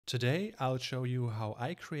Today I'll show you how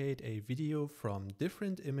I create a video from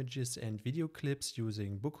different images and video clips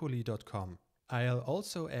using bookoli.com. I'll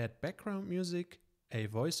also add background music, a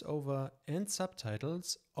voiceover and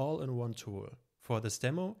subtitles all in one tool. For this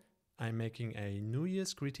demo, I'm making a New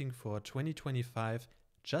Year's greeting for 2025,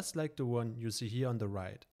 just like the one you see here on the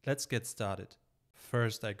right. Let's get started.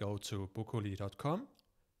 First I go to bookoli.com.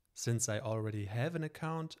 Since I already have an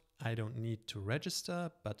account, I don't need to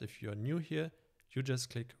register, but if you're new here, you just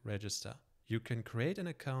click register. You can create an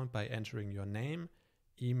account by entering your name,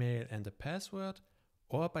 email and a password,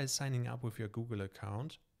 or by signing up with your Google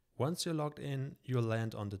account. Once you're logged in, you'll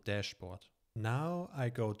land on the dashboard. Now I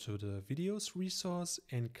go to the videos resource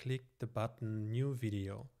and click the button new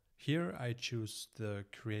video. Here I choose the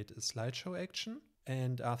create a slideshow action,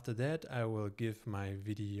 and after that I will give my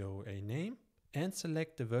video a name and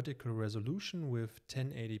select the vertical resolution with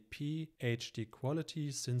 1080p HD quality,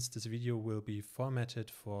 since this video will be formatted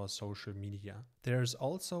for social media. There's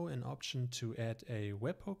also an option to add a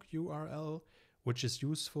webhook URL, which is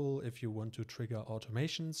useful if you want to trigger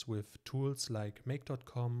automations with tools like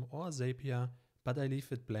make.com or Zapier, but I leave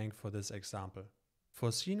it blank for this example.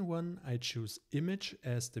 For scene 1, I choose image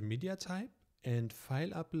as the media type and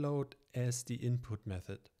file upload as the input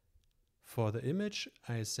method. For the image,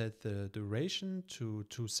 I set the duration to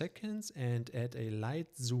 2 seconds and add a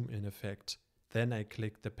light zoom in effect. Then I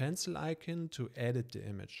click the pencil icon to edit the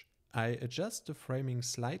image. I adjust the framing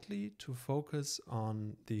slightly to focus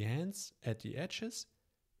on the hands at the edges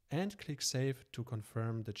and click save to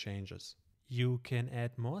confirm the changes. You can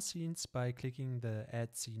add more scenes by clicking the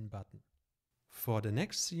add scene button. For the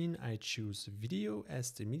next scene, I choose video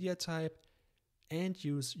as the media type and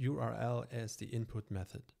use URL as the input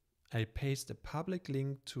method. I paste a public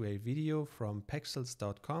link to a video from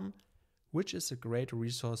pexels.com, which is a great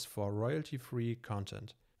resource for royalty-free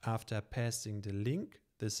content. After pasting the link,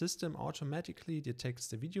 the system automatically detects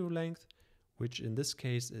the video length, which in this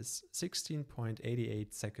case is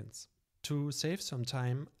 16.88 seconds. To save some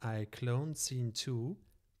time, I clone scene 2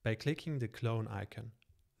 by clicking the clone icon.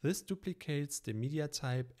 This duplicates the media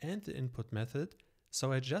type and the input method,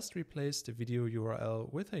 so I just replace the video URL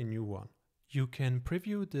with a new one. You can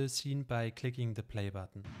preview the scene by clicking the play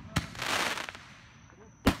button.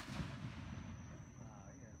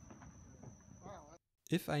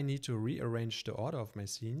 If I need to rearrange the order of my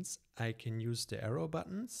scenes, I can use the arrow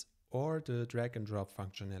buttons or the drag and drop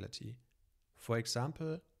functionality. For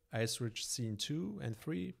example, I switch scene 2 and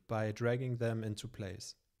 3 by dragging them into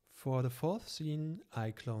place. For the fourth scene,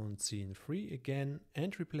 I clone scene 3 again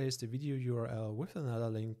and replace the video URL with another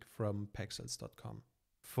link from pexels.com.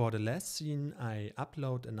 For the last scene, I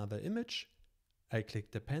upload another image. I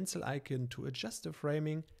click the pencil icon to adjust the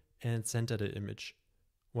framing and center the image.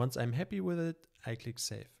 Once I'm happy with it, I click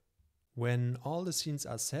save. When all the scenes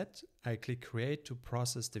are set, I click create to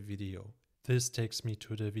process the video. This takes me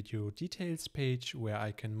to the video details page where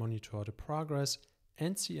I can monitor the progress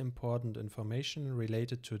and see important information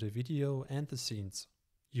related to the video and the scenes.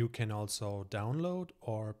 You can also download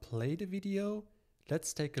or play the video.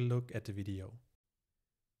 Let's take a look at the video.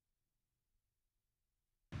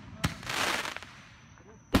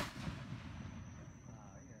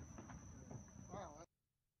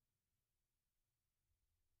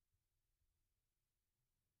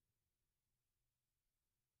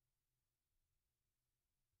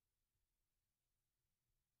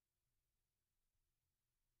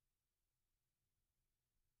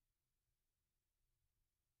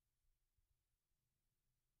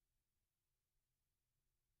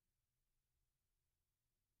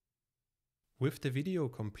 With the video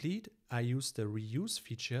complete, I use the reuse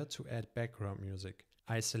feature to add background music.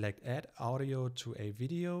 I select add audio to a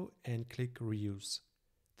video and click reuse.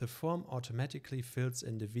 The form automatically fills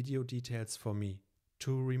in the video details for me.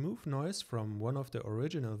 To remove noise from one of the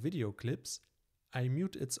original video clips, I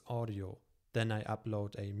mute its audio. Then I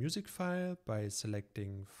upload a music file by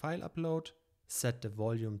selecting File Upload, set the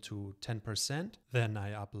volume to 10%, then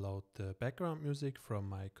I upload the background music from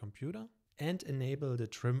my computer, and enable the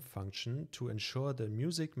trim function to ensure the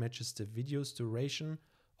music matches the video's duration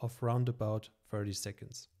of round about 30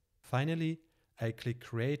 seconds. Finally, I click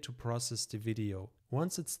create to process the video.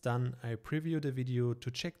 Once it's done, I preview the video to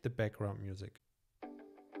check the background music.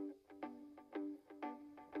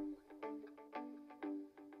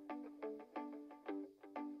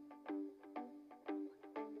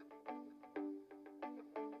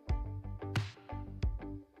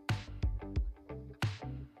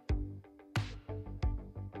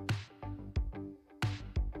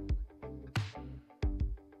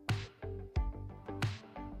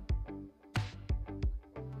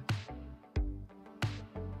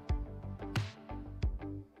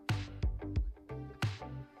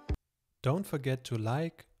 Don't forget to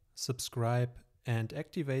like, subscribe and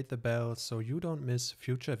activate the bell so you don't miss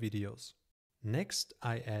future videos. Next,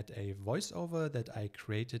 I add a voiceover that I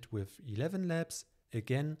created with 11 Labs.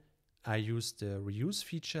 Again, I use the reuse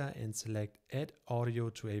feature and select Add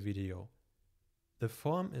Audio to a Video. The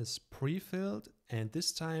form is pre-filled and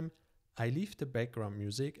this time I leave the background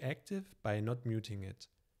music active by not muting it.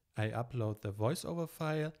 I upload the voiceover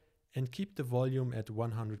file and keep the volume at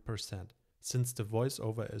 100%. Since the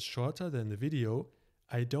voiceover is shorter than the video,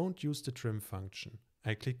 I don't use the trim function.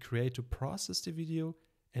 I click Create to process the video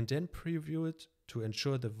and then preview it to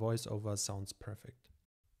ensure the voiceover sounds perfect.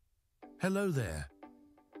 Hello there.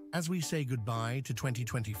 As we say goodbye to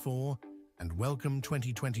 2024 and welcome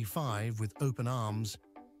 2025 with open arms,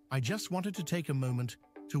 I just wanted to take a moment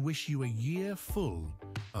to wish you a year full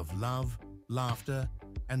of love, laughter,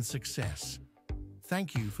 and success.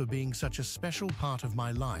 Thank you for being such a special part of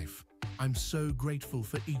my life. I'm so grateful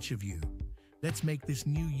for each of you. Let's make this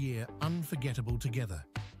new year unforgettable together.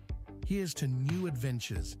 Here's to new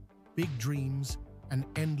adventures, big dreams, and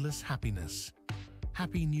endless happiness.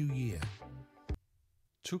 Happy New Year!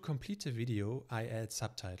 To complete the video, I add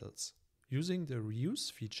subtitles. Using the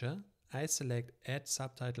reuse feature, I select Add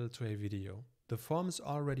Subtitle to a Video. The form is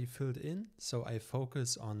already filled in, so I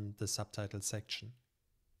focus on the subtitle section.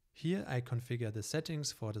 Here I configure the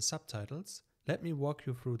settings for the subtitles. Let me walk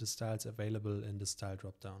you through the styles available in the style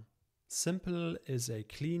dropdown. Simple is a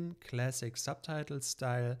clean, classic subtitle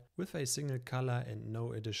style with a single color and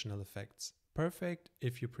no additional effects. Perfect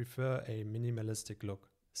if you prefer a minimalistic look.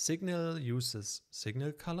 Signal uses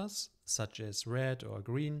signal colors, such as red or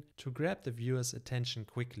green, to grab the viewer's attention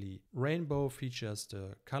quickly. Rainbow features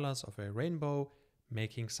the colors of a rainbow,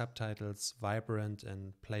 making subtitles vibrant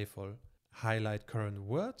and playful. Highlight current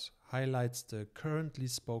word highlights the currently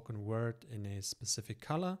spoken word in a specific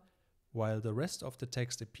color, while the rest of the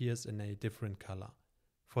text appears in a different color.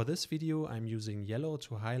 For this video, I'm using yellow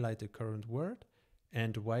to highlight the current word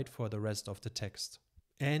and white for the rest of the text.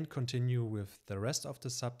 And continue with the rest of the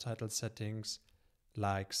subtitle settings,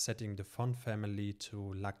 like setting the font family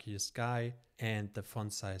to Luckiest Guy and the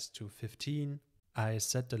font size to 15. I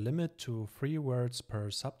set the limit to 3 words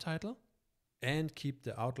per subtitle and keep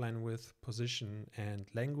the outline width, position and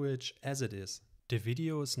language as it is. The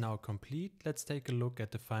video is now complete. Let's take a look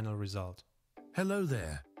at the final result. Hello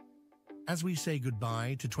there. As we say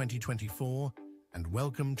goodbye to 2024 and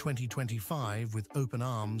welcome 2025 with open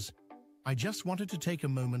arms, I just wanted to take a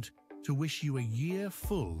moment to wish you a year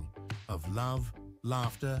full of love,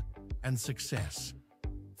 laughter, and success.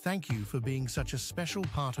 Thank you for being such a special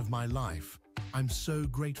part of my life. I'm so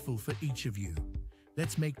grateful for each of you.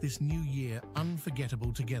 Let's make this new year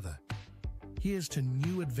unforgettable together. Here's to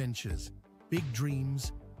new adventures, big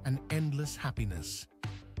dreams, and endless happiness.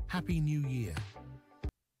 Happy New Year!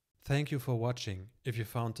 Thank you for watching. If you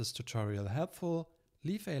found this tutorial helpful,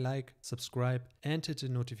 leave a like, subscribe and hit the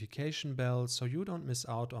notification bell so you don't miss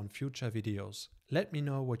out on future videos. Let me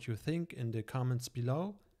know what you think in the comments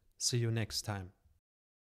below. See you next time.